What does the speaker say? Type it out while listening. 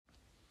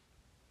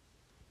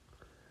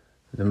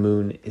The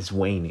moon is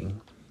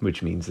waning,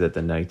 which means that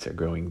the nights are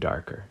growing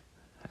darker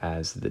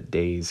as the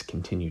days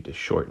continue to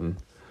shorten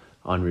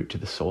en route to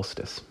the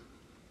solstice.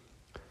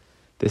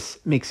 This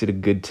makes it a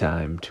good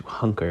time to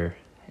hunker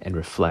and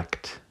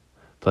reflect.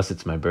 Plus,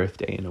 it's my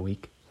birthday in a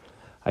week.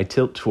 I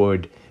tilt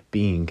toward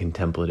being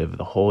contemplative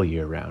the whole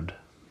year round,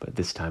 but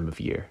this time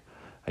of year,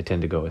 I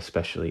tend to go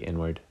especially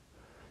inward,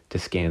 to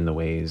scan the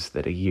ways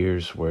that a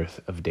year's worth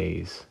of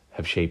days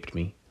have shaped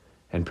me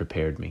and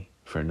prepared me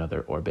for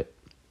another orbit.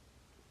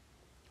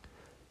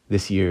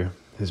 This year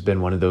has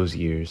been one of those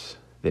years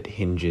that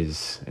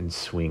hinges and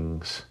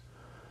swings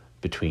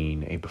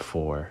between a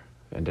before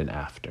and an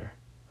after.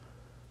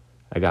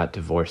 I got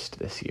divorced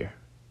this year.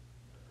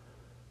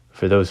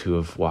 For those who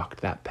have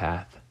walked that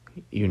path,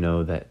 you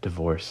know that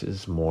divorce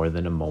is more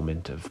than a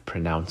moment of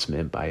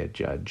pronouncement by a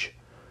judge.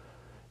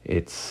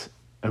 It's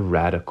a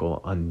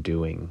radical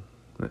undoing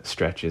that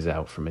stretches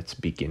out from its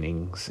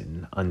beginnings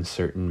in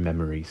uncertain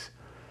memories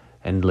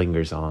and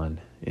lingers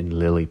on in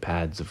lily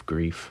pads of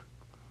grief.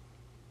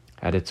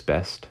 At its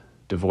best,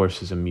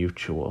 divorce is a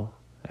mutual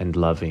and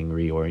loving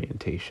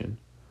reorientation.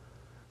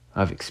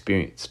 I've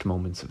experienced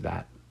moments of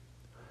that.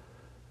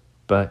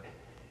 But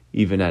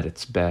even at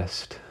its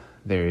best,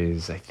 there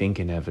is, I think,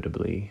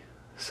 inevitably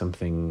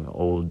something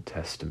Old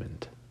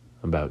Testament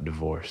about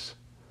divorce.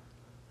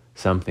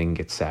 Something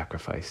gets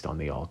sacrificed on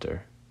the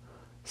altar.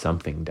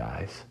 Something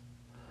dies.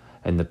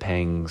 And the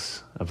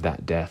pangs of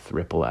that death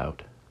ripple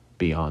out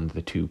beyond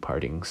the two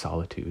parting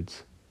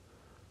solitudes.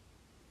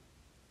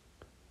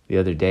 The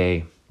other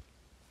day,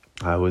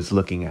 I was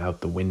looking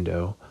out the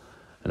window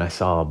and I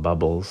saw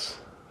bubbles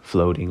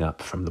floating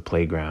up from the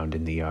playground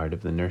in the yard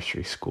of the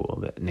nursery school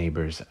that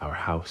neighbors our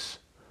house.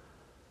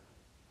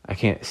 I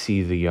can't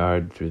see the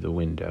yard through the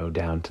window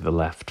down to the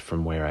left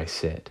from where I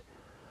sit,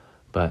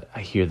 but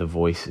I hear the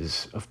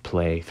voices of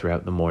play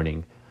throughout the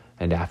morning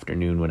and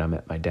afternoon when I'm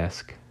at my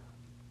desk.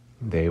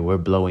 They were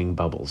blowing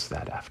bubbles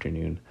that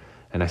afternoon,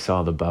 and I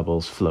saw the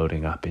bubbles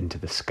floating up into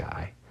the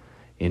sky,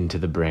 into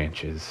the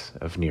branches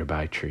of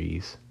nearby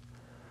trees.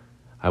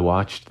 I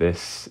watched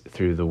this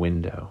through the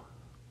window.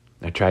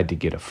 I tried to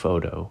get a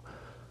photo,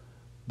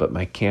 but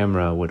my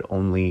camera would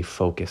only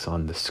focus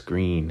on the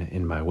screen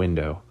in my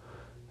window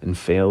and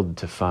failed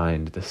to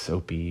find the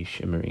soapy,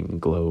 shimmering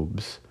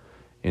globes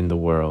in the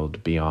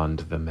world beyond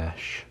the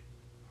mesh.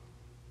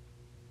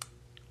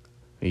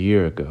 A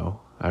year ago,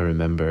 I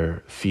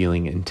remember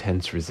feeling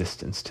intense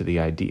resistance to the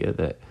idea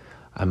that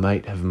I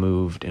might have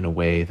moved in a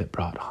way that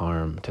brought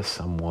harm to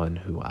someone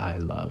who I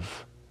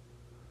love.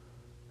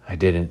 I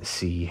didn't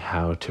see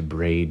how to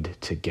braid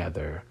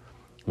together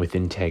with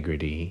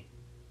integrity,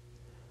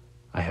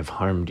 I have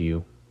harmed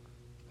you,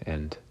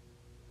 and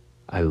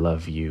I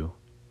love you,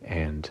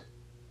 and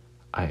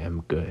I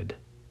am good.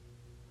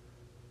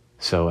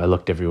 So I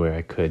looked everywhere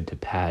I could to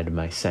pad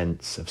my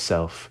sense of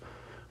self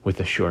with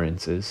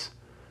assurances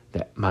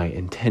that my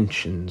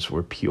intentions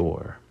were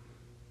pure.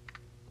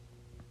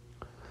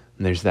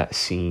 And there's that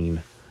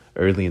scene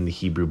early in the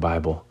Hebrew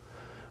Bible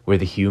where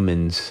the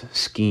humans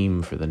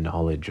scheme for the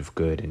knowledge of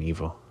good and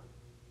evil.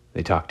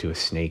 They talk to a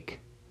snake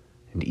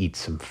and eat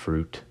some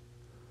fruit,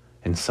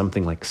 and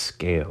something like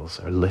scales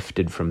are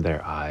lifted from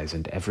their eyes,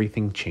 and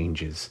everything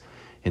changes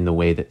in the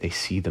way that they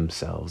see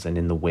themselves and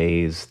in the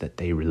ways that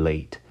they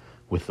relate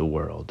with the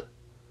world.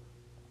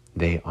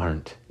 They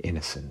aren't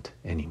innocent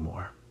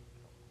anymore.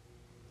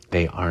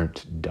 They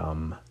aren't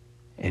dumb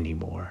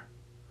anymore.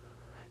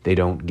 They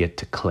don't get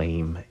to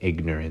claim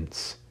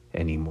ignorance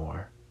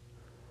anymore,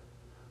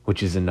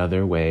 which is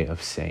another way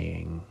of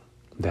saying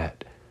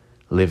that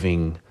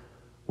living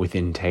with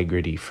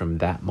integrity from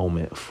that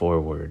moment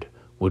forward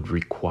would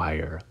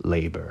require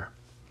labor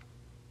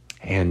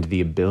and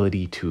the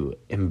ability to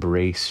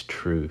embrace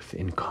truth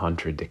in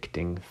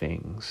contradicting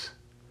things.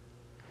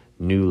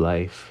 New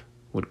life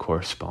would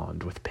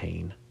correspond with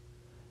pain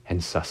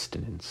and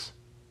sustenance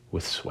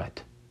with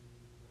sweat.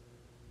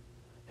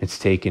 It's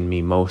taken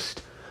me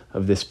most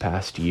of this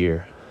past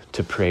year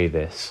to pray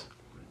this,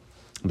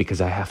 because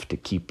I have to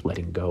keep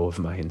letting go of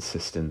my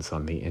insistence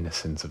on the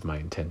innocence of my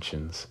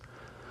intentions.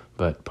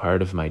 But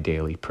part of my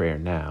daily prayer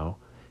now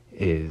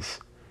is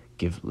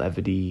give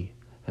levity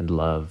and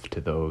love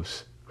to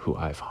those who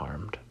I've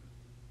harmed.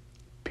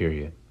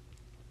 Period.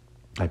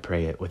 I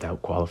pray it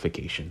without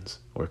qualifications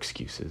or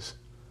excuses.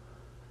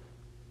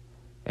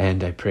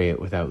 And I pray it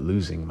without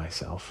losing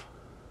myself,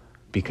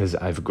 because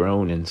I've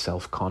grown in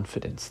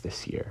self-confidence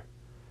this year.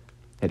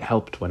 It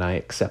helped when I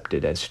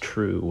accepted as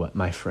true what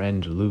my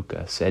friend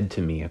Luca said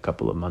to me a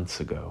couple of months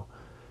ago.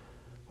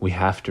 We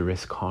have to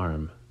risk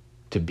harm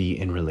to be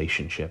in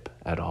relationship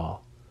at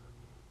all.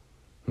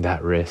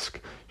 That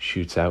risk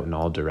shoots out in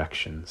all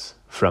directions,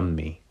 from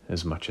me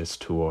as much as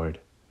toward.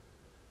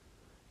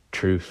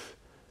 Truth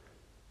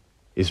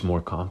is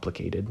more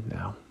complicated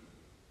now.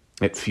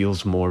 It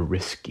feels more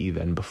risky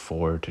than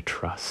before to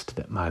trust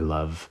that my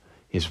love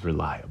is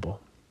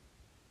reliable.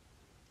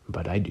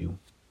 But I do,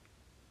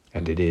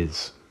 and it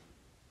is.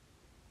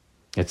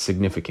 At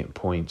significant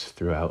points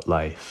throughout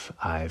life,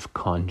 I've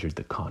conjured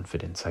the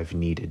confidence I've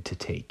needed to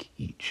take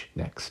each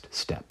next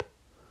step.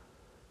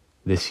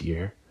 This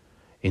year,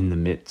 in the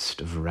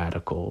midst of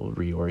radical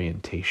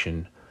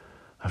reorientation,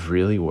 I've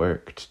really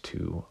worked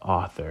to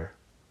author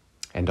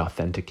and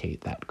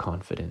authenticate that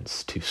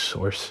confidence, to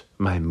source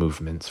my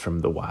movements from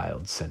the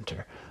wild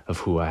center of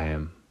who I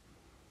am.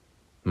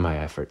 My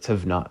efforts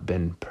have not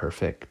been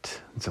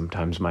perfect.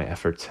 Sometimes my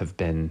efforts have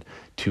been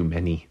too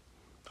many,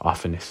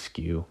 often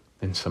askew,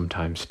 and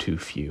sometimes too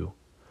few.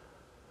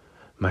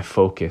 My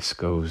focus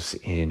goes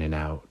in and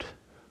out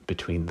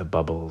between the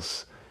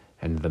bubbles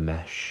and the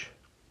mesh,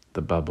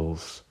 the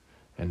bubbles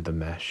and the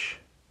mesh.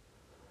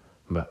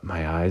 But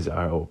my eyes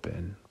are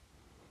open,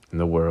 and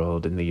the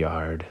world in the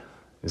yard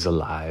is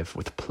alive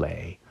with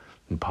play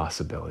and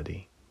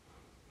possibility.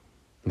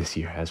 This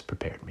year has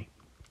prepared me.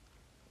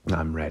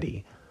 I'm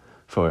ready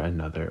for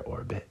another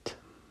orbit.